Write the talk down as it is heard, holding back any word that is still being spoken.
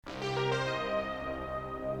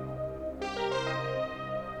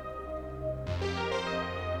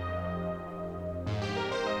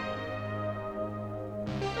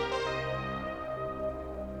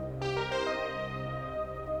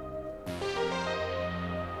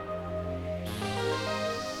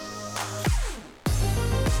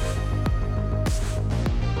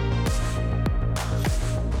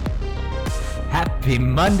Happy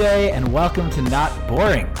Monday and welcome to Not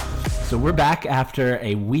Boring. So we're back after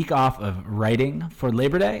a week off of writing for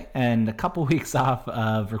Labor Day and a couple weeks off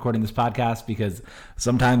of recording this podcast because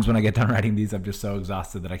sometimes when I get done writing these, I'm just so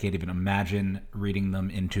exhausted that I can't even imagine reading them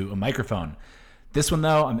into a microphone. This one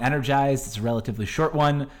though, I'm energized. It's a relatively short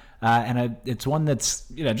one. It's one that's,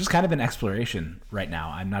 just kind of an exploration right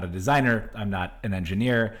now. I'm not a designer. I'm not an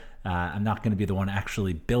engineer. I'm not going to be the one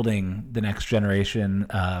actually building the next generation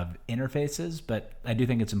of interfaces, but I do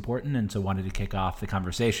think it's important, and so wanted to kick off the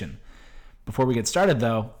conversation. Before we get started,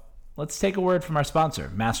 though, let's take a word from our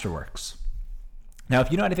sponsor, Masterworks. Now,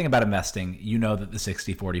 if you know anything about investing, you know that the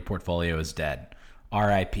 60-40 portfolio is dead.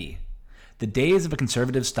 RIP. The days of a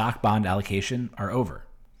conservative stock-bond allocation are over.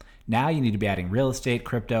 Now you need to be adding real estate,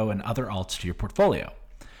 crypto, and other alts to your portfolio.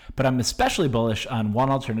 But I'm especially bullish on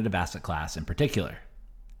one alternative asset class in particular: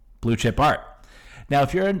 blue chip art. Now,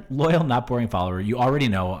 if you're a loyal Not Boring follower, you already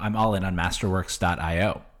know I'm all in on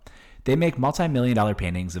Masterworks.io. They make multi-million-dollar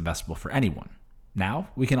paintings investable for anyone. Now,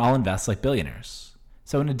 we can all invest like billionaires.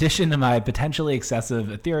 So in addition to my potentially excessive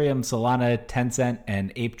Ethereum, Solana, Tencent,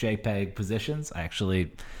 and Ape JPEG positions,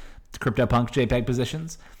 CryptoPunk JPEG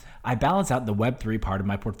positions, I balance out the Web3 part of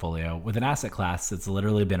my portfolio with an asset class that's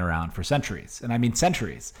literally been around for centuries. And I mean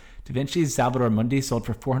centuries. Da Vinci's Salvator Mundi sold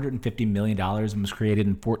for $450 million and was created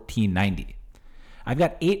in 1490. I've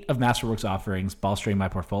got 8 of Masterworks offerings bolstering my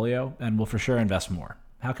portfolio and will for sure invest more.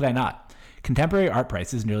 How could I not? Contemporary art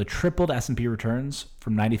prices nearly tripled S&P returns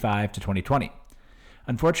from 95 to 2020.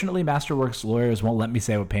 Unfortunately, Masterworks lawyers won't let me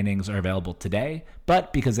say what paintings are available today,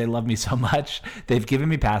 but because they love me so much, they've given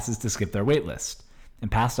me passes to skip their wait list.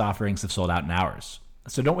 And past offerings have sold out in hours.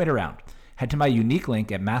 So don't wait around. Head to my unique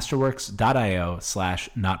link at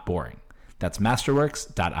masterworks.io/notboring. That's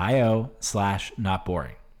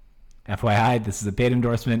masterworks.io/notboring. FYI, this is a paid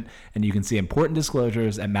endorsement, and you can see important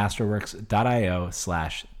disclosures at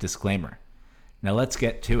masterworks.io/disclaimer. Now let's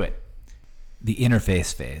get to it. The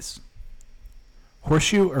interface phase.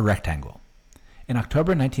 Horseshoe or rectangle? In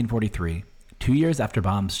October 1943, 2 years after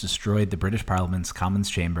bombs destroyed the British Parliament's Commons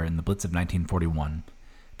Chamber in the Blitz of 1941,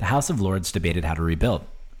 the House of Lords debated how to rebuild.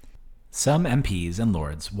 Some MPs and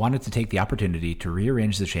Lords wanted to take the opportunity to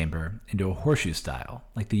rearrange the chamber into a horseshoe style,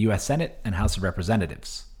 like the U.S. Senate and House of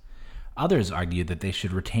Representatives. Others argued that they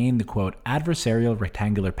should retain the, quote, adversarial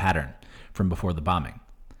rectangular pattern from before the bombing.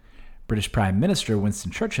 British Prime Minister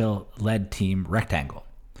Winston Churchill led Team Rectangle.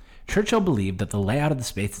 Churchill believed that the layout of the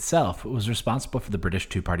space itself was responsible for the British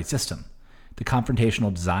two-party system. The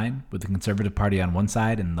confrontational design, with the Conservative Party on one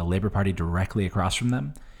side and the Labour Party directly across from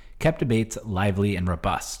them, kept debates lively and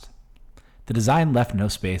robust. The design left no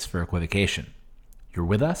space for equivocation. You're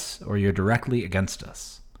with us, or you're directly against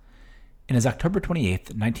us. In his October 28,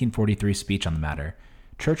 1943 speech on the matter,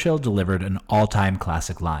 Churchill delivered an all-time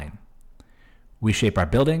classic line: "We shape our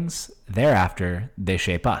buildings, thereafter they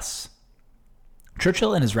shape us."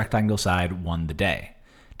 Churchill and his rectangle side won the day.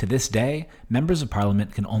 To this day, members of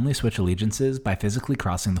Parliament can only switch allegiances by physically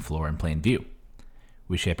crossing the floor in plain view.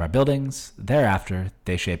 We shape our buildings, thereafter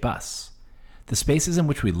they shape us. The spaces in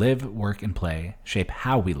which we live, work, and play shape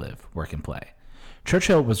how we live, work, and play.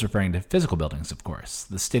 Churchill was referring to physical buildings, of course.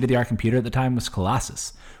 The state-of-the-art computer at the time was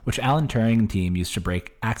Colossus, which Alan Turing and team used to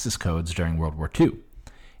break Axis codes during World War II.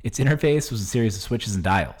 Its interface was a series of switches and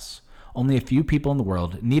dials. Only a few people in the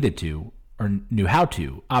world needed to, or knew how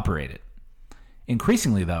to, operate it.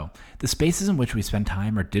 Increasingly, though, the spaces in which we spend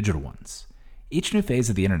time are digital ones. Each new phase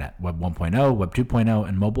of the internet, Web 1.0, Web 2.0,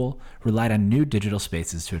 and mobile, relied on new digital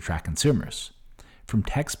spaces to attract consumers. From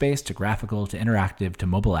text-based to graphical to interactive to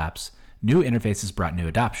mobile apps, new interfaces brought new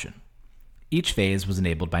adoption. Each phase was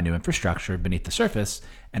enabled by new infrastructure beneath the surface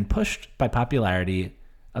and pushed by popularity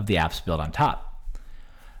of the apps built on top.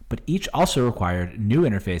 But each also required new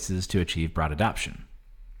interfaces to achieve broad adoption.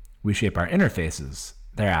 We shape our interfaces,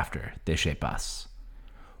 thereafter they shape us.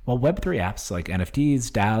 While Web3 apps like NFTs,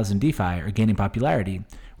 DAOs, and DeFi are gaining popularity,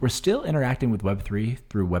 we're still interacting with Web3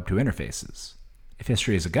 through Web2 interfaces. If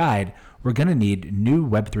history is a guide, we're going to need new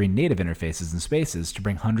Web3 native interfaces and spaces to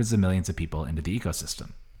bring hundreds of millions of people into the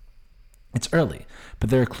ecosystem. It's early, but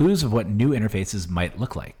there are clues of what new interfaces might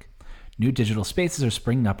look like. New digital spaces are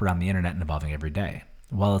springing up around the internet and evolving every day.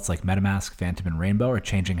 Wallets like MetaMask, Phantom, and Rainbow are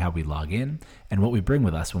changing how we log in and what we bring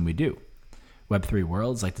with us when we do. Web3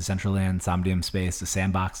 worlds like Decentraland, Somnium Space, The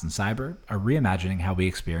Sandbox, and Cyber are reimagining how we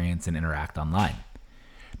experience and interact online.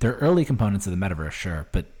 There are early components of the metaverse, sure,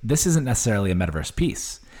 but this isn't necessarily a metaverse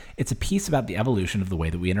piece. It's a piece about the evolution of the way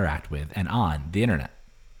that we interact with and on the internet.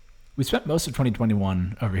 We spent most of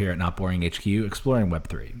 2021 over here at Not Boring HQ exploring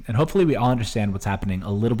Web3, and hopefully we all understand what's happening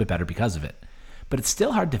a little bit better because of it. but it's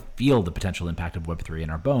still hard to feel the potential impact of Web3 in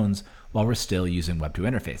our bones while we're still using Web2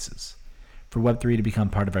 interfaces. For Web3 to become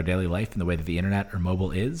part of our daily life in the way that the internet or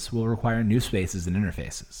mobile is, will require new spaces and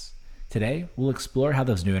interfaces. Today, we'll explore how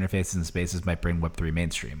those new interfaces and spaces might bring Web3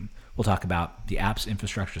 mainstream. We'll talk about the app's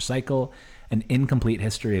infrastructure cycle, an incomplete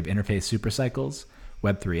history of interface supercycles,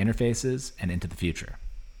 Web3 interfaces, and into the future.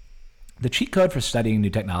 The cheat code for studying new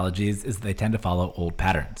technologies is that they tend to follow old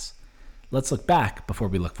patterns. Let's look back before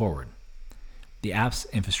we look forward. The app's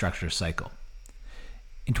infrastructure cycle.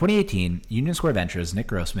 In 2018, Union Square Ventures' Nick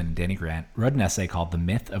Grossman and Danny Grant wrote an essay called The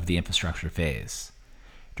Myth of the Infrastructure Phase.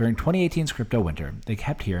 During 2018's crypto winter, they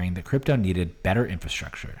kept hearing that crypto needed better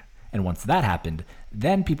infrastructure, and once that happened,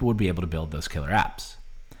 then people would be able to build those killer apps.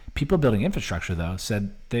 People building infrastructure, though,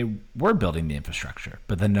 said they were building the infrastructure,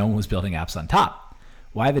 but then no one was building apps on top.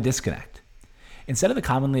 Why the disconnect? Instead of the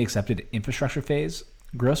commonly accepted infrastructure phase,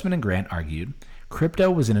 Grossman and Grant argued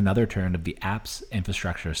crypto was in another turn of the app's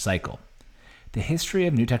infrastructure cycle. The history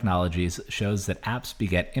of new technologies shows that apps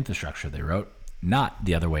beget infrastructure, they wrote, not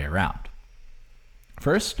the other way around.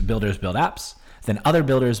 First, builders build apps, then other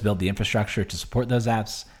builders build the infrastructure to support those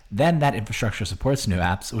apps, then that infrastructure supports new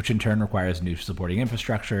apps, which in turn requires new supporting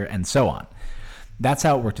infrastructure, and so on. That's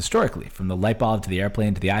how it worked historically, from the light bulb to the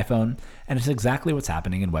airplane to the iPhone, and it's exactly what's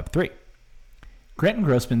happening in Web3. Grant and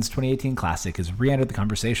Grossman's 2018 classic has re-entered the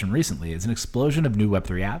conversation recently as an explosion of new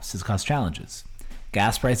Web3 apps has caused challenges.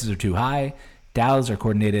 Gas prices are too high, DAOs are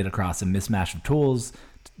coordinated across a mismatch of tools,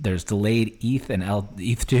 there's delayed ETH2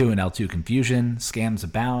 and L2 confusion, scams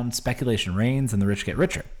abound, speculation reigns, and the rich get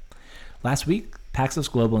richer. Last week,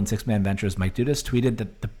 Paxos Global and Six Man Ventures' Mike Dudas tweeted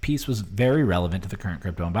that the piece was very relevant to the current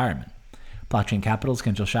crypto environment. Blockchain Capital's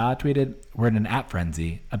Kinshal Shah tweeted, "We're in an app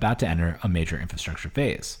frenzy, about to enter a major infrastructure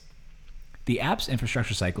phase." The app's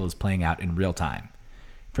infrastructure cycle is playing out in real time.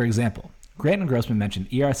 For example, Grant and Grossman mentioned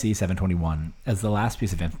ERC 721 as the last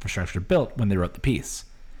piece of infrastructure built when they wrote the piece.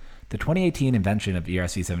 The 2018 invention of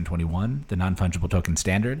ERC 721, the non-fungible token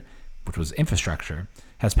standard, which was infrastructure,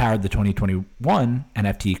 has powered the 2021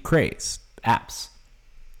 NFT craze, apps.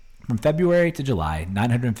 From February to July,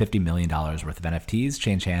 $950 million worth of NFTs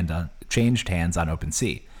changed hands on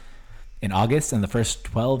OpenSea. In August and the first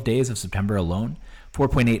 12 days of September alone,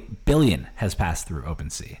 $4.8 billion has passed through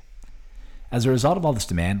OpenSea. As a result of all this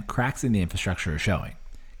demand, cracks in the infrastructure are showing.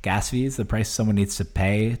 Gas fees, the price someone needs to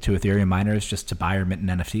pay to Ethereum miners just to buy or mint an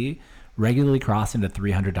NFT, regularly cross into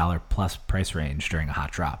 $300 plus price range during a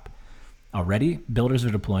hot drop. Already, builders are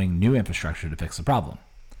deploying new infrastructure to fix the problem.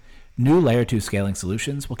 New Layer 2 scaling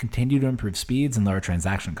solutions will continue to improve speeds and lower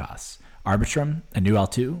transaction costs. Arbitrum, a new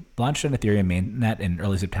L2, launched on Ethereum mainnet in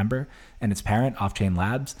early September, and its parent, Offchain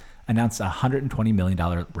Labs, announced a $120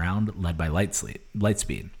 million round led by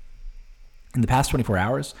Lightspeed. In the past 24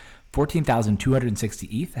 hours, 14,260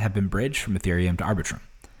 ETH have been bridged from Ethereum to Arbitrum.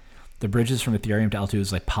 The bridges from Ethereum to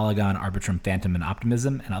L2s like Polygon, Arbitrum, Phantom, and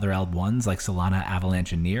Optimism, and other L1s like Solana,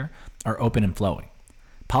 Avalanche, and Near are open and flowing.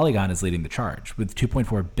 Polygon is leading the charge, with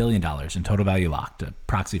 $2.4 billion in total value locked, a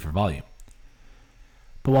proxy for volume.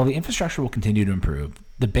 But while the infrastructure will continue to improve,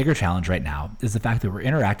 the bigger challenge right now is the fact that we're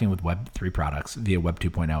interacting with Web3 products via Web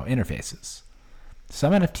 2.0 interfaces.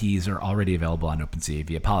 Some NFTs are already available on OpenSea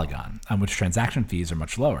via Polygon, on which transaction fees are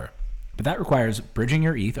much lower, but that requires bridging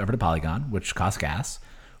your ETH over to Polygon, which costs gas,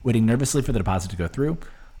 waiting nervously for the deposit to go through,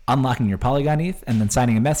 unlocking your Polygon ETH, and then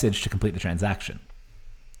signing a message to complete the transaction.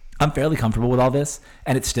 I'm fairly comfortable with all this,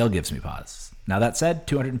 and it still gives me pause. Now that said,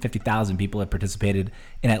 250,000 people have participated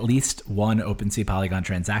in at least one OpenSea Polygon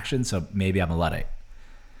transaction, so maybe I'm a Luddite.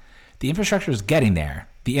 The infrastructure is getting there.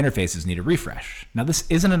 The interfaces need a refresh. Now this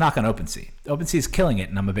isn't a knock on OpenSea. OpenSea is killing it,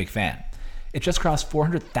 and I'm a big fan. It just crossed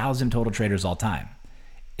 400,000 total traders all time.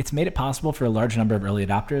 It's made it possible for a large number of early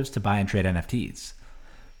adopters to buy and trade NFTs.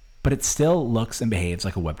 But it still looks and behaves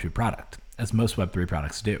like a Web2 product, as most Web3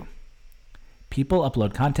 products do. People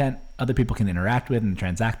upload content, other people can interact with and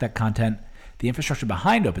transact that content. The infrastructure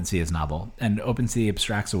behind OpenSea is novel, and OpenSea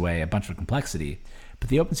abstracts away a bunch of complexity, but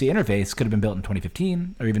the OpenSea interface could have been built in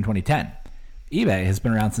 2015 or even 2010. eBay has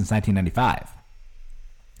been around since 1995.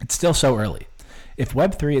 It's still so early. If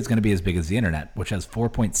Web3 is going to be as big as the internet, which has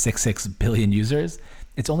 4.66 billion users,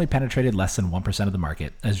 it's only penetrated less than 1% of the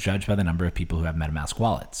market, as judged by the number of people who have MetaMask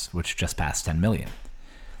wallets, which just passed 10 million.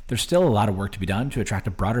 There's still a lot of work to be done to attract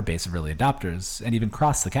a broader base of early adopters and even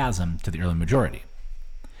cross the chasm to the early majority.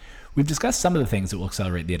 We've discussed some of the things that will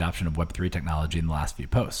accelerate the adoption of Web3 technology in the last few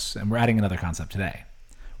posts, and we're adding another concept today.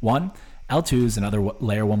 One, L2s and other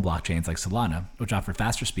layer 1 blockchains like Solana, which offer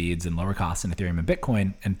faster speeds and lower costs than Ethereum and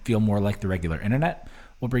Bitcoin and feel more like the regular internet,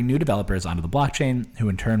 will bring new developers onto the blockchain, who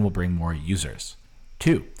in turn will bring more users.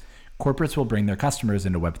 Two, Corporates will bring their customers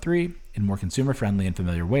into Web3 in more consumer-friendly and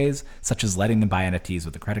familiar ways, such as letting them buy NFTs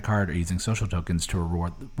with a credit card or using social tokens to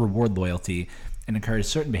reward loyalty and encourage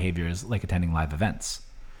certain behaviors like attending live events.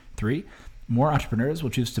 3. More entrepreneurs will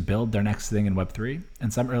choose to build their next thing in Web3,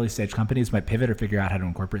 and some early-stage companies might pivot or figure out how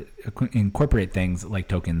to incorporate things like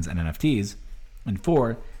tokens and NFTs. And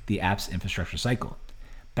 4, the app's infrastructure cycle.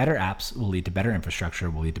 Better apps will lead to better infrastructure,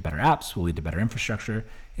 will lead to better apps, will lead to better infrastructure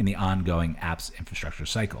in the ongoing app's infrastructure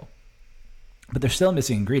cycle. But there's still a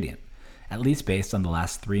missing ingredient, at least based on the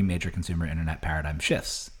last 3 major consumer internet paradigm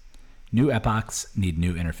shifts. New epochs need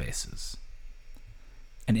new interfaces.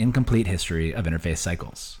 An incomplete history of interface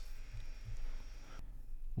cycles.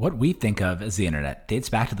 What we think of as the internet dates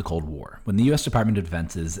back to the Cold War, when the U.S. Department of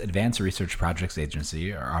Defense's Advanced Research Projects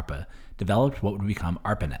Agency, or ARPA, developed what would become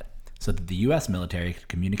ARPANET, so that the U.S. military could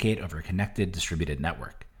communicate over a connected, distributed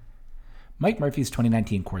network. Mike Murphy's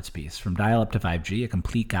 2019 Quartz piece, From Dial-Up to 5G, A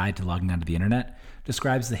Complete Guide to Logging Onto the Internet,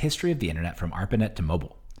 describes the history of the internet from ARPANET to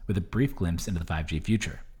mobile, with a brief glimpse into the 5G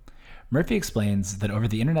future. Murphy explains that over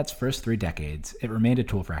the internet's first 3 decades, it remained a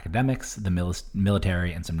tool for academics, the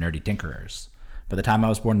military, and some nerdy tinkerers. By the time I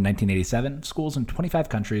was born in 1987, schools in 25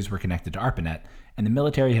 countries were connected to ARPANET, and the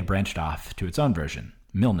military had branched off to its own version,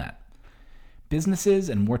 MILNET. Businesses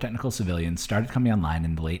and more technical civilians started coming online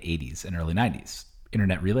in the late 80s and early 90s.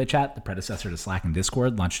 Internet Relay Chat, the predecessor to Slack and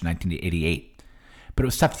Discord, launched in 1988, but it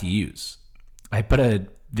was tough to use. I put a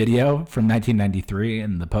video from 1993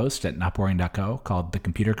 in the post at notboring.co called The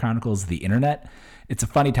Computer Chronicles of the Internet. It's a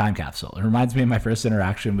funny time capsule. It reminds me of my first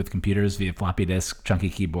interaction with computers via floppy disk, chunky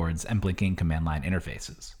keyboards, and blinking command line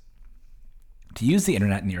interfaces. To use the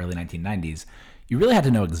internet in the early 1990s, you really had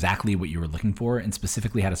to know exactly what you were looking for and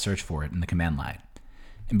specifically how to search for it in the command line.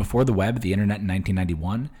 And before the web, the internet in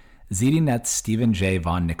 1991, ZDNet's Stephen J.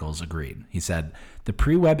 Von Nichols agreed. He said, "The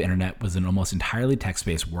pre-web internet was an almost entirely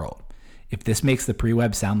text-based world. If this makes the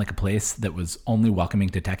pre-web sound like a place that was only welcoming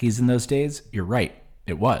to techies in those days, you're right,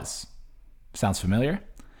 it was." Sounds familiar?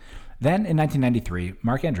 Then, in 1993,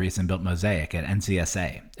 Mark Andreessen built Mosaic at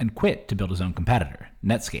NCSA and quit to build his own competitor,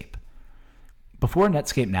 Netscape. Before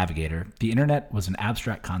Netscape Navigator, the internet was an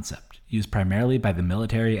abstract concept used primarily by the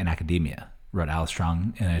military and academia, wrote Alice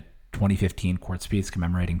Strong in a 2015 Quartz piece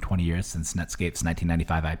commemorating 20 years since Netscape's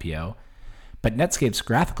 1995 IPO. But Netscape's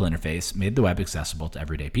graphical interface made the web accessible to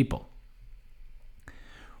everyday people.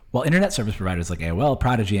 While internet service providers like AOL,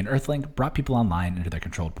 Prodigy, and Earthlink brought people online into their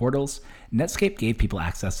controlled portals, Netscape gave people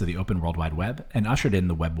access to the open World Wide Web and ushered in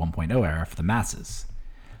the Web 1.0 era for the masses.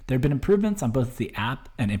 There have been improvements on both the app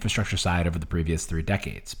and infrastructure side over the previous 3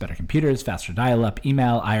 decades. Better computers, faster dial-up,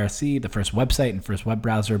 email, IRC, the first website and first web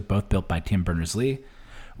browser, both built by Tim Berners-Lee,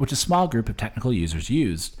 which a small group of technical users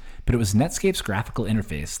used, but it was Netscape's graphical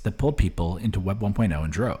interface that pulled people into Web 1.0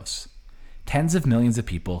 in droves. Tens of millions of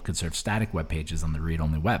people could serve static web pages on the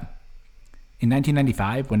read-only web. In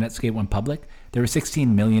 1995, when Netscape went public, there were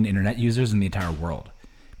 16 million internet users in the entire world.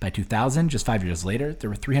 By 2000, just 5 years later, there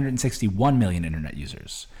were 361 million internet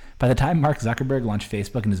users. By the time Mark Zuckerberg launched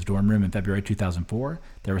Facebook in his dorm room in February 2004,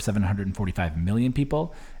 there were 745 million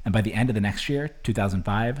people, and by the end of the next year,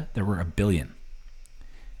 2005, there were a billion.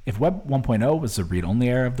 If Web 1.0 was the read-only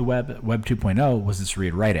era of the web, Web 2.0 was its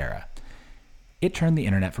read-write era. It turned the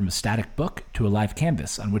internet from a static book to a live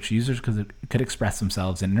canvas on which users could express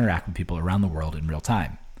themselves and interact with people around the world in real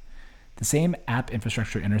time. The same app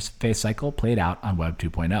infrastructure interface cycle played out on Web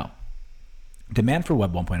 2.0. Demand for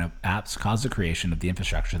Web 1.0 apps caused the creation of the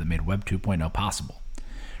infrastructure that made Web 2.0 possible.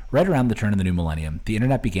 Right around the turn of the new millennium, the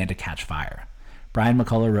internet began to catch fire. Brian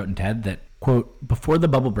McCullough wrote in TED that, quote, "Before the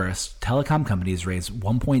bubble burst, telecom companies raised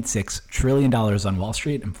 $1.6 trillion on Wall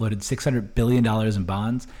Street and floated $600 billion in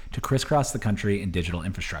bonds to crisscross the country in digital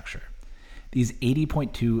infrastructure. These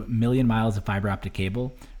 80.2 million miles of fiber optic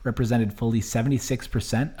cable represented fully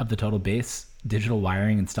 76% of the total base digital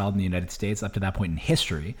wiring installed in the United States up to that point in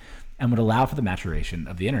history and would allow for the maturation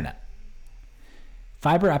of the internet.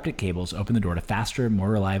 Fiber optic cables opened the door to faster, more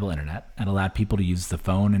reliable internet and allowed people to use the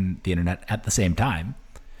phone and the internet at the same time.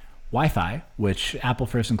 Wi-Fi, which Apple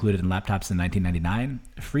first included in laptops in 1999,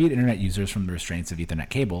 freed internet users from the restraints of Ethernet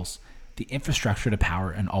cables. The infrastructure to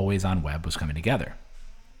power an always-on web was coming together.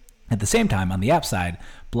 At the same time, on the app side,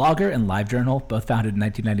 Blogger and LiveJournal, both founded in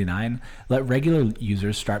 1999, let regular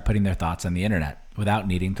users start putting their thoughts on the internet without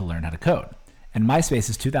needing to learn how to code. And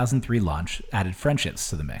MySpace's 2003 launch added friendships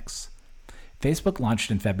to the mix. Facebook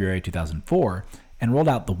launched in February 2004 and rolled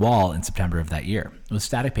out The Wall in September of that year, with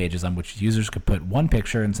static pages on which users could put one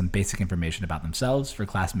picture and some basic information about themselves for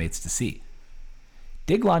classmates to see.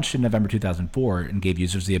 Digg launched in November 2004 and gave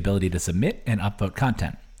users the ability to submit and upvote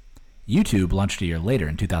content. YouTube launched a year later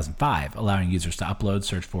in 2005, allowing users to upload,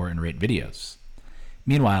 search for, and rate videos.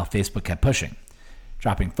 Meanwhile, Facebook kept pushing,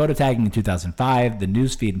 dropping photo tagging in 2005, the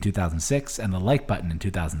news feed in 2006, and the like button in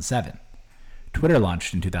 2007. Twitter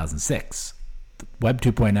launched in 2006. Web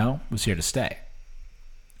 2.0 was here to stay.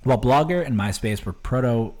 While Blogger and MySpace were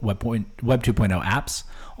proto-Web 2.0 apps,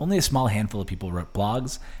 only a small handful of people wrote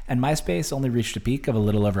blogs, and MySpace only reached a peak of a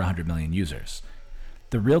little over 100 million users.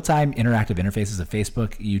 The real-time interactive interfaces of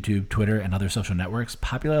Facebook, YouTube, Twitter, and other social networks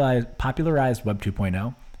popularized Web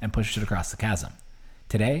 2.0 and pushed it across the chasm.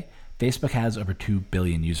 Today, Facebook has over 2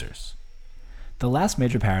 billion users. The last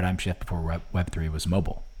major paradigm shift before Web 3 was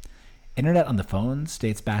mobile. Internet on the phone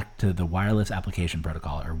dates back to the Wireless Application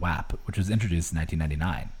Protocol, or WAP, which was introduced in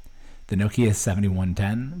 1999. The Nokia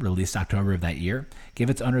 7110, released October of that year, gave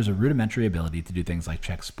its owners a rudimentary ability to do things like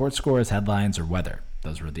check sports scores, headlines, or weather.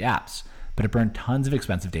 Those were the apps, but it burned tons of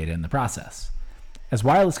expensive data in the process. As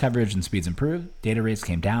wireless coverage and speeds improved, data rates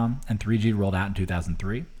came down, and 3G rolled out in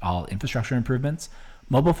 2003, all infrastructure improvements,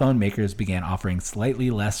 mobile phone makers began offering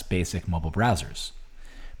slightly less basic mobile browsers.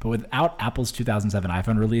 But without Apple's 2007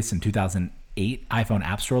 iPhone release and 2008 iPhone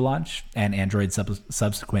App Store launch and Android's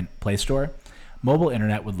subsequent Play Store, mobile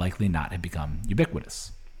internet would likely not have become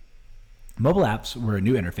ubiquitous. Mobile apps were a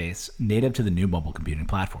new interface native to the new mobile computing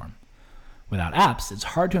platform. Without apps, it's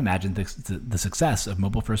hard to imagine the success of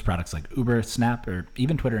mobile-first products like Uber, Snap, or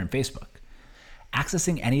even Twitter and Facebook.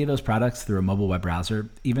 Accessing any of those products through a mobile web browser,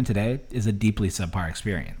 even today, is a deeply subpar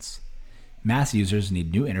experience. Mass users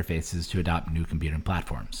need new interfaces to adopt new computing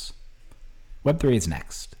platforms. Web3 is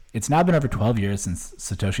next. It's now been over 12 years since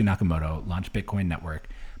Satoshi Nakamoto launched Bitcoin Network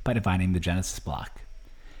by defining the Genesis block.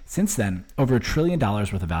 Since then, over $1 trillion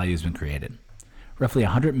worth of value has been created. Roughly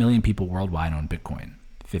 100 million people worldwide own Bitcoin.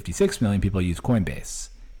 56 million people use Coinbase.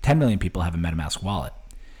 10 million people have a MetaMask wallet.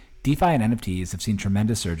 DeFi and NFTs have seen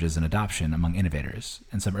tremendous surges in adoption among innovators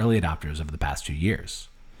and some early adopters over the past 2 years.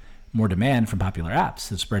 More demand from popular apps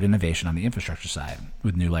has spurred innovation on the infrastructure side,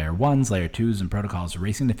 with new Layer 1s, Layer 2s, and protocols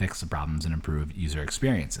racing to fix the problems and improve user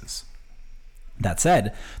experiences. That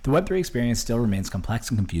said, the Web3 experience still remains complex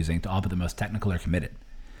and confusing to all but the most technical or committed.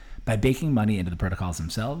 By baking money into the protocols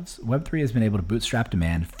themselves, Web3 has been able to bootstrap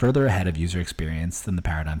demand further ahead of user experience than the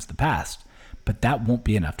paradigms of the past, but that won't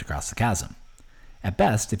be enough to cross the chasm. At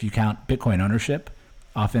best, if you count Bitcoin ownership,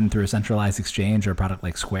 often through a centralized exchange or a product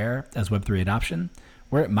like Square, as Web3 adoption,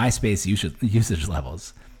 we're at MySpace usage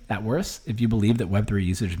levels. At worst, if you believe that Web3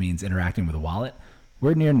 usage means interacting with a wallet,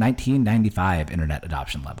 we're near 1995 internet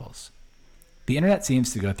adoption levels. The internet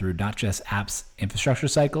seems to go through not just apps infrastructure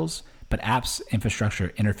cycles, but apps infrastructure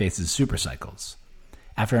interfaces super cycles.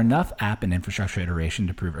 After enough app and infrastructure iteration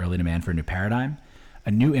to prove early demand for a new paradigm,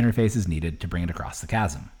 a new interface is needed to bring it across the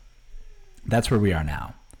chasm. That's where we are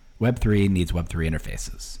now. Web3 needs Web3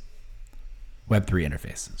 interfaces. Web3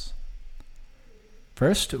 interfaces.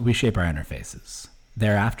 First, we shape our interfaces.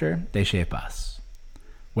 Thereafter, they shape us.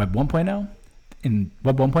 Web 1.0? In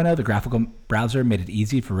Web 1.0, the graphical browser made it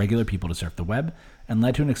easy for regular people to surf the web and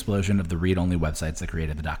led to an explosion of the read-only websites that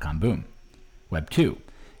created the dot-com boom. Web 2.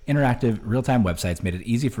 Interactive, real-time websites made it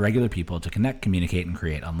easy for regular people to connect, communicate, and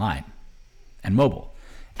create online. And mobile.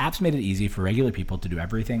 Apps made it easy for regular people to do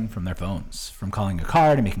everything from their phones, from calling a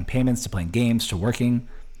car to making payments to playing games to working.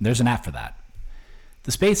 There's an app for that.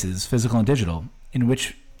 The spaces, physical and digital, in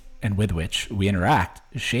which and with which we interact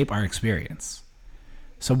shape our experience.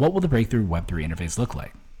 So what will the breakthrough Web3 interface look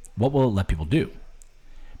like? What will it let people do?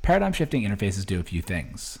 Paradigm-shifting interfaces do a few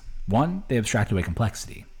things. 1, they abstract away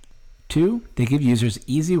complexity. 2, they give users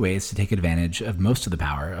easy ways to take advantage of most of the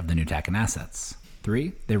power of the new tech and assets.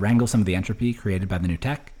 3, they wrangle some of the entropy created by the new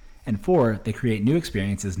tech. And 4, they create new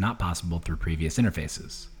experiences not possible through previous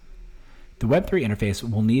interfaces. The Web3 interface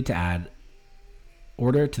will need to add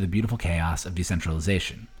order to the beautiful chaos of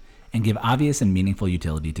decentralization and give obvious and meaningful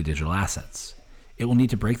utility to digital assets. It will need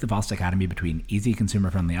to break the false dichotomy between easy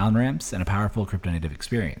consumer-friendly on-ramps and a powerful crypto-native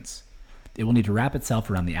experience. It will need to wrap itself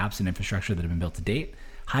around the apps and infrastructure that have been built to date,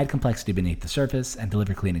 hide complexity beneath the surface, and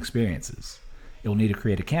deliver clean experiences. It will need to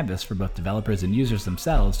create a canvas for both developers and users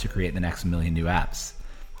themselves to create the next million new apps.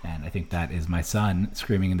 And I think that is my son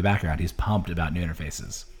screaming in the background. He's pumped about new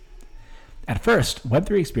interfaces. At first,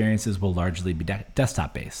 Web3 experiences will largely be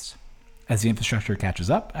desktop-based. As the infrastructure catches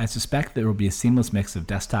up, I suspect there will be a seamless mix of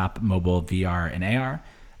desktop, mobile, VR, and AR,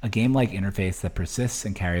 a game-like interface that persists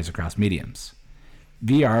and carries across mediums.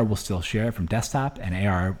 VR will still share from desktop, and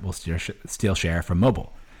AR will still share from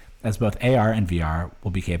mobile, as both AR and VR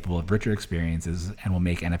will be capable of richer experiences and will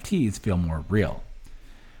make NFTs feel more real.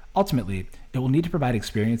 Ultimately, it will need to provide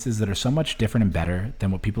experiences that are so much different and better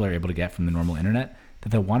than what people are able to get from the normal internet that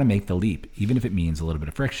they'll want to make the leap, even if it means a little bit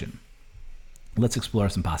of friction. Let's explore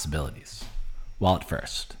some possibilities. Wallet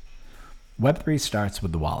first. Web3 starts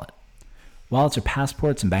with the wallet. Wallets are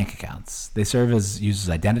passports and bank accounts. They serve as users'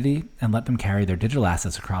 identity and let them carry their digital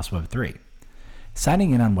assets across Web3.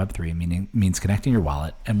 Signing in on Web3 means connecting your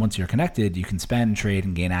wallet, and once you're connected, you can spend, trade,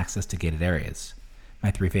 and gain access to gated areas.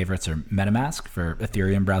 My three favorites are MetaMask for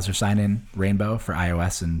Ethereum browser sign-in, Rainbow for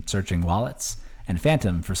iOS and searching wallets, and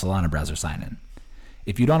Phantom for Solana browser sign-in.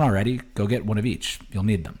 If you don't already, go get one of each. You'll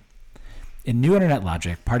need them. In New Internet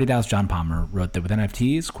Logic, PartyDAO's John Palmer wrote that with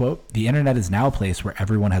NFTs, quote, "The internet is now a place where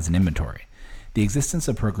everyone has an inventory. The existence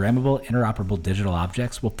of programmable, interoperable digital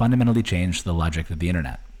objects will fundamentally change the logic of the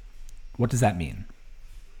internet." What does that mean?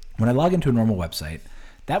 When I log into a normal website,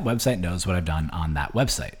 that website knows what I've done on that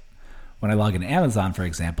website. When I log into Amazon, for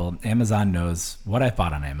example, Amazon knows what I've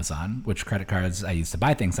bought on Amazon, which credit cards I use to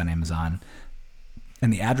buy things on Amazon,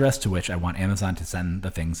 and the address to which I want Amazon to send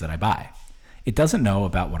the things that I buy. It doesn't know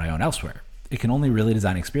about what I own elsewhere. It can only really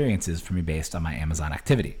design experiences for me based on my Amazon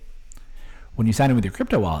activity. When you sign in with your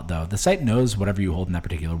crypto wallet, though, the site knows whatever you hold in that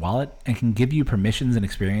particular wallet and can give you permissions and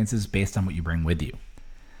experiences based on what you bring with you.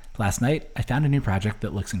 Last night, I found a new project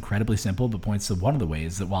that looks incredibly simple but points to one of the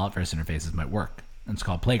ways that wallet-first interfaces might work, and it's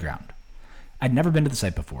called Playground. I'd never been to the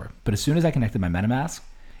site before, but as soon as I connected my MetaMask,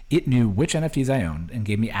 it knew which NFTs I owned and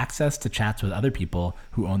gave me access to chats with other people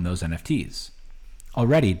who own those NFTs.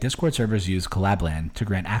 Already, Discord servers use Collabland to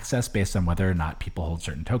grant access based on whether or not people hold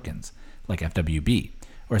certain tokens, like FWB,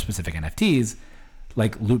 or specific NFTs,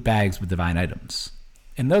 like loot bags with divine items.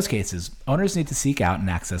 In those cases, owners need to seek out and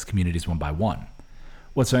access communities one by one.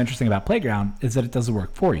 What's so interesting about Playground is that it does the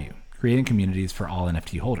work for you, creating communities for all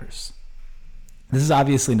NFT holders. This is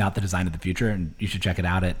obviously not the design of the future, and you should check it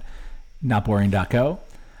out at notboring.co,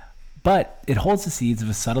 but it holds the seeds of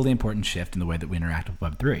a subtly important shift in the way that we interact with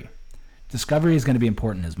Web3. Discovery is going to be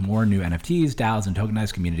important as more new NFTs, DAOs, and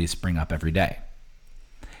tokenized communities spring up every day.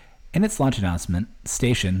 In its launch announcement,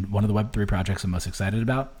 Station, one of the Web3 projects I'm most excited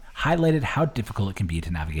about, highlighted how difficult it can be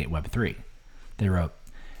to navigate Web3. They wrote,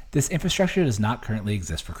 "This infrastructure does not currently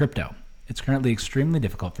exist for crypto. It's currently extremely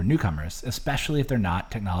difficult for newcomers, especially if they're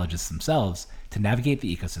not technologists themselves, to navigate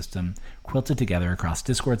the ecosystem quilted together across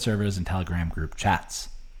Discord servers and Telegram group chats."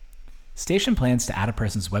 Station plans to add to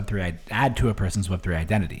a person's Web3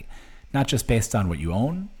 identity, not just based on what you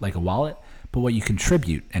own, like a wallet, but what you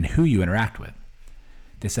contribute and who you interact with.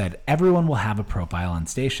 They said everyone will have a profile on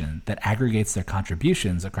Station that aggregates their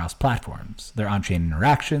contributions across platforms, their on-chain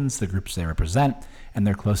interactions, the groups they represent, and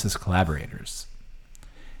their closest collaborators.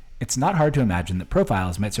 It's not hard to imagine that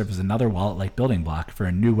profiles might serve as another wallet-like building block for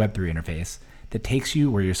a new Web3 interface that takes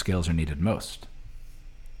you where your skills are needed most.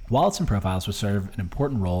 Wallets and profiles will serve an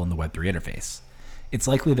important role in the Web3 interface. It's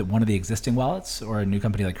likely that one of the existing wallets, or a new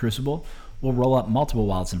company like Crucible, will roll up multiple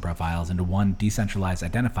wallets and profiles into one decentralized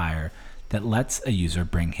identifier that lets a user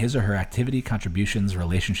bring his or her activity, contributions,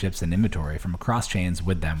 relationships, and inventory from across chains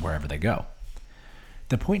with them wherever they go.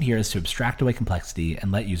 The point here is to abstract away complexity and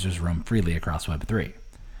let users roam freely across Web3.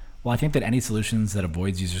 While I think that any solutions that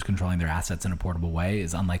avoids users controlling their assets in a portable way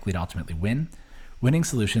is unlikely to ultimately win, winning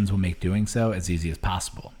solutions will make doing so as easy as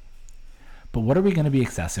possible. But what are we going to be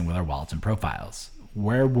accessing with our wallets and profiles?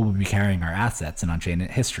 Where will we be carrying our assets and on-chain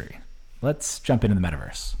history? Let's jump into the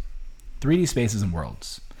metaverse. 3D spaces and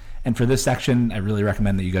worlds. And for this section, I really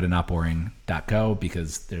recommend that you go to notboring.co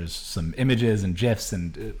because there's some images and GIFs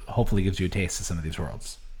and it hopefully gives you a taste of some of these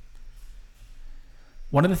worlds.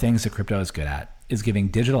 One of the things that crypto is good at is giving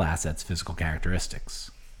digital assets physical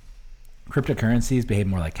characteristics. Cryptocurrencies behave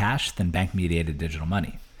more like cash than bank-mediated digital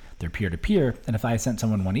money. They're peer-to-peer, and if I sent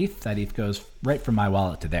someone one ETH, that ETH goes right from my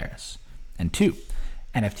wallet to theirs. And 2,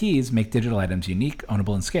 NFTs make digital items unique,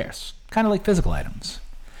 ownable, and scarce, kind of like physical items.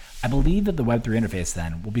 I believe that the Web3 interface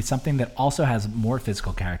then will be something that also has more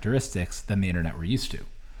physical characteristics than the internet we're used to.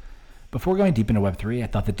 Before going deep into Web3, I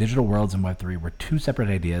thought that digital worlds and Web3 were two separate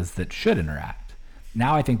ideas that should interact.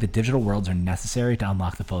 Now I think that digital worlds are necessary to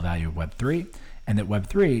unlock the full value of Web3, and that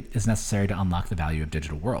Web3 is necessary to unlock the value of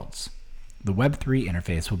digital worlds. The Web3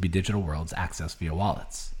 interface will be digital worlds accessed via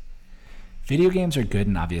wallets. Video games are good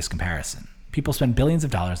in obvious comparison. People spend billions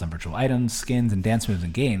of dollars on virtual items, skins, and dance moves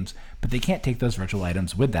in games, but they can't take those virtual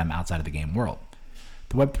items with them outside of the game world.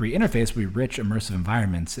 The Web3 interface will be rich, immersive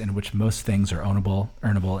environments in which most things are ownable,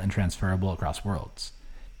 earnable, and transferable across worlds.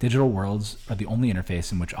 Digital worlds are the only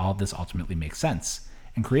interface in which all of this ultimately makes sense,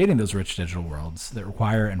 and creating those rich digital worlds that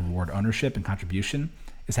require and reward ownership and contribution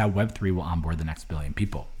is how Web3 will onboard the next billion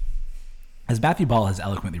people. As Matthew Ball has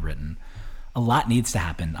eloquently written, a lot needs to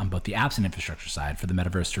happen on both the apps and infrastructure side for the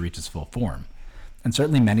metaverse to reach its full form. And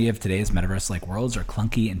certainly many of today's metaverse-like worlds are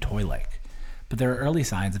clunky and toy-like, but there are early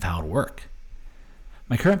signs of how it'll work.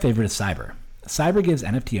 My current favorite is Cyber, Cyber gives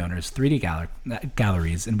NFT owners 3D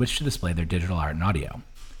galleries in which to display their digital art and audio.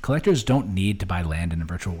 Collectors don't need to buy land in a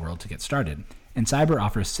virtual world to get started, and Cyber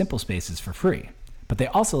offers simple spaces for free. But they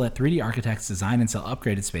also let 3D architects design and sell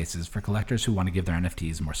upgraded spaces for collectors who want to give their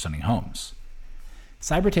NFTs more stunning homes.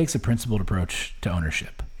 Cyber takes a principled approach to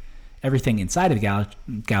ownership. Everything inside of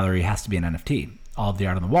the gallery has to be an NFT. All of the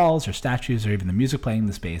art on the walls, or statues, or even the music playing in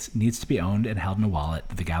the space needs to be owned and held in a wallet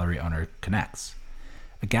that the gallery owner connects.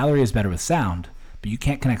 A gallery is better with sound, but you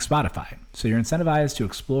can't connect Spotify, so you're incentivized to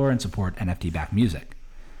explore and support NFT-backed music.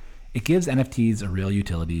 It gives NFTs a real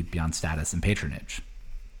utility beyond status and patronage.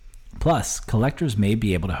 Plus, collectors may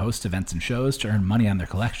be able to host events and shows to earn money on their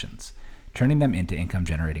collections, turning them into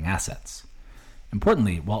income-generating assets.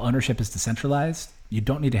 Importantly, while ownership is decentralized, you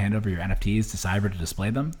don't need to hand over your NFTs to Cyber to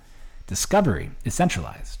display them. Discovery is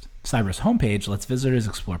centralized. Cyber's homepage lets visitors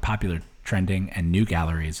explore popular, trending, and new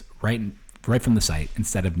galleries right from the site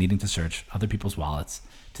instead of needing to search other people's wallets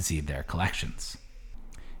to see their collections.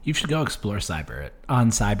 You should go explore Cyber on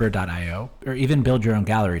cyber.io or even build your own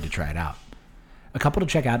gallery to try it out. A couple to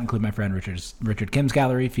check out include my friend Richard Kim's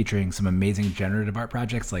gallery, featuring some amazing generative art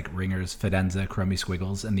projects like Ringers, Fidenza, Chromie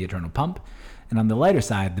Squiggles, and the Eternal Pump. And on the lighter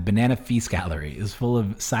side, the Banana Feast gallery is full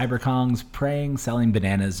of cyberkongs praying, selling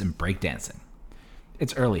bananas, and breakdancing.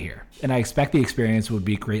 It's early here, and I expect the experience would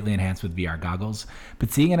be greatly enhanced with VR goggles, but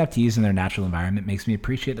seeing NFTs in their natural environment makes me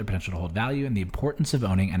appreciate their potential to hold value and the importance of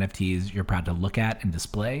owning NFTs you're proud to look at and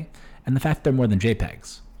display, and the fact they're more than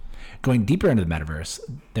JPEGs. Going deeper into the metaverse,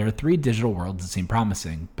 there are 3 digital worlds that seem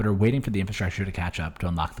promising, but are waiting for the infrastructure to catch up to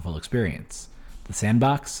unlock the full experience: the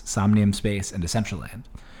Sandbox, Somnium Space, and Decentraland.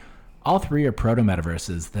 All 3 are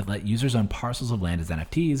proto-metaverses that let users own parcels of land as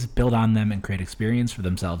NFTs, build on them, and create experience for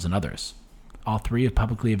themselves and others. All 3 have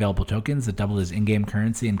publicly available tokens that double as in-game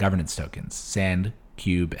currency and governance tokens, Sand,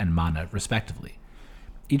 Cube, and Mana, respectively.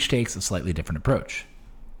 Each takes a slightly different approach.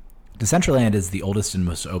 Decentraland is the oldest and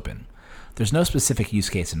most open. There's no specific use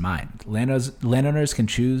case in mind. Landowners can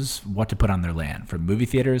choose what to put on their land, from movie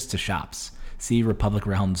theaters to shops. See Republic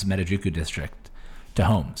Realms Metajuku District to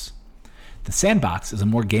homes. The Sandbox is a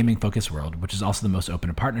more gaming-focused world, which is also the most open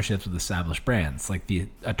to partnerships with established brands, like the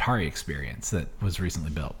Atari experience that was recently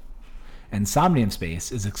built. And Somnium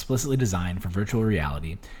Space is explicitly designed for virtual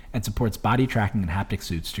reality and supports body tracking and haptic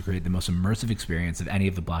suits to create the most immersive experience of any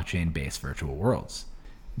of the blockchain-based virtual worlds.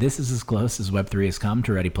 This is as close as Web3 has come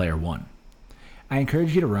to Ready Player One. I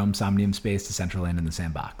encourage you to roam Somnium Space, Decentraland, and the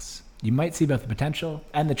Sandbox. You might see both the potential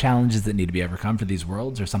and the challenges that need to be overcome for these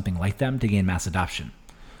worlds or something like them to gain mass adoption.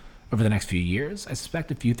 Over the next few years, I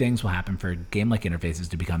suspect a few things will happen for game-like interfaces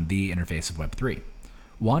to become the interface of Web3.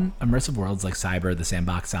 1, immersive worlds like Cyber, the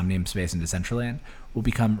Sandbox, Somnium Space, and Decentraland will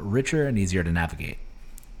become richer and easier to navigate.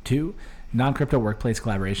 2, non-crypto workplace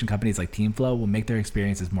collaboration companies like Teamflow will make their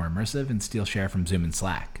experiences more immersive and steal share from Zoom and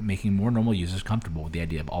Slack, making more normal users comfortable with the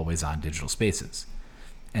idea of always-on digital spaces.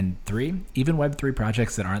 And 3, even Web3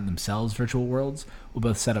 projects that aren't themselves virtual worlds will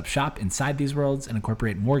both set up shop inside these worlds and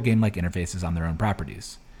incorporate more game-like interfaces on their own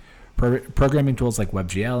properties. Programming tools like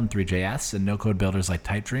WebGL and Three.js and no-code builders like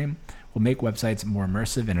TypeDream will make websites more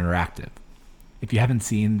immersive and interactive. If you haven't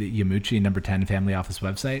seen the Yamuchi No. 10 Family Office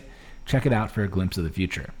website, check it out for a glimpse of the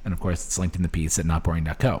future. And of course, it's linked in the piece at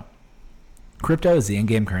notboring.co. Crypto is the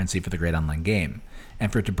in-game currency for the great online game,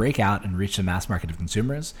 and for it to break out and reach the mass market of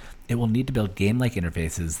consumers, it will need to build game-like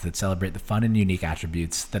interfaces that celebrate the fun and unique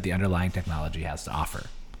attributes that the underlying technology has to offer.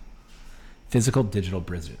 Physical-digital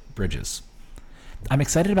bridges. I'm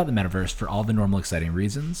excited about the metaverse for all the normal exciting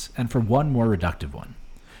reasons, and for one more reductive one.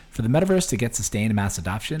 For the metaverse to get sustained mass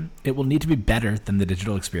adoption, it will need to be better than the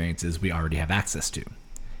digital experiences we already have access to.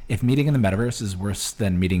 If meeting in the metaverse is worse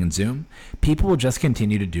than meeting in Zoom, people will just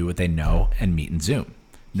continue to do what they know and meet in Zoom.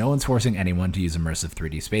 No one's forcing anyone to use immersive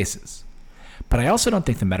 3D spaces. But I also don't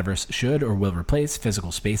think the metaverse should or will replace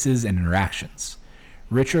physical spaces and interactions.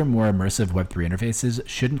 Richer, more immersive Web3 interfaces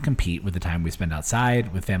shouldn't compete with the time we spend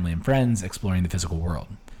outside, with family and friends, exploring the physical world.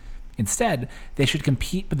 Instead, they should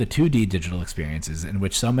compete with the 2D digital experiences in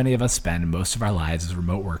which so many of us spend most of our lives as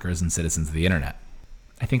remote workers and citizens of the internet.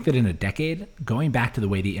 I think that in a decade, going back to the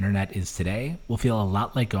way the internet is today will feel a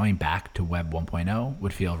lot like going back to Web 1.0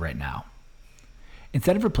 would feel right now.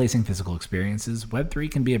 Instead of replacing physical experiences, Web3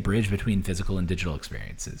 can be a bridge between physical and digital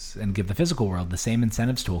experiences, and give the physical world the same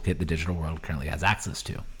incentives toolkit the digital world currently has access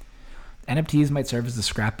to. NFTs might serve as the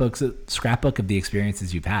scrapbook of the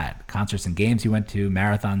experiences you've had, concerts and games you went to,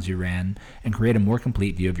 marathons you ran, and create a more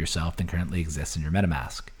complete view of yourself than currently exists in your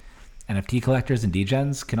MetaMask. NFT collectors and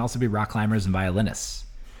degens can also be rock climbers and violinists.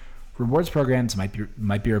 Rewards programs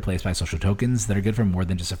might be replaced by social tokens that are good for more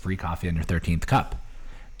than just a free coffee on your 13th cup.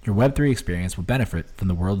 Your Web3 experience will benefit from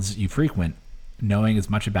the worlds you frequent knowing as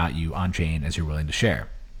much about you on-chain as you're willing to share.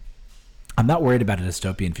 I'm not worried about a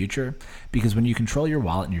dystopian future because when you control your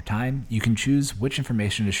wallet and your time, you can choose which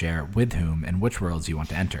information to share with whom and which worlds you want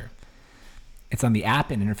to enter. It's on the app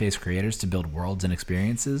and interface creators to build worlds and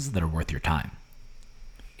experiences that are worth your time.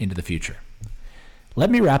 Into the future. Let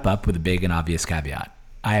me wrap up with a big and obvious caveat.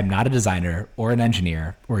 I am not a designer or an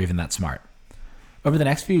engineer or even that smart. Over the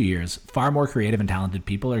next few years, far more creative and talented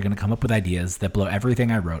people are going to come up with ideas that blow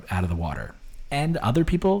everything I wrote out of the water. And other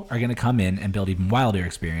people are going to come in and build even wilder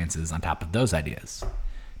experiences on top of those ideas.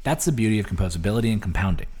 That's the beauty of composability and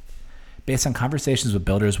compounding. Based on conversations with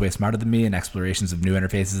builders way smarter than me and explorations of new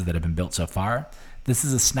interfaces that have been built so far, this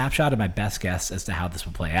is a snapshot of my best guess as to how this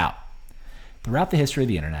will play out. Throughout the history of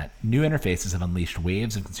the internet, new interfaces have unleashed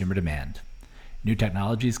waves of consumer demand. New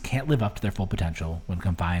technologies can't live up to their full potential when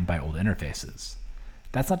confined by old interfaces.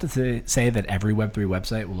 That's not to say that every Web3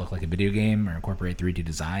 website will look like a video game or incorporate 3D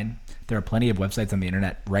design. There are plenty of websites on the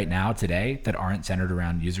internet right now today that aren't centered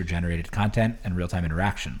around user-generated content and real-time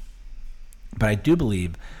interaction. But I do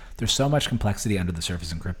believe there's so much complexity under the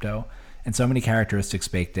surface in crypto and so many characteristics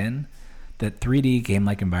baked in that 3D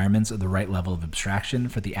game-like environments are the right level of abstraction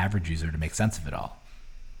for the average user to make sense of it all.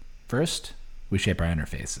 First, we shape our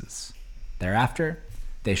interfaces. Thereafter,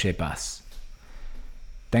 they shape us.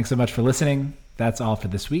 Thanks so much for listening. That's all for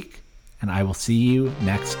this week, and I will see you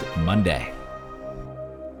next Monday.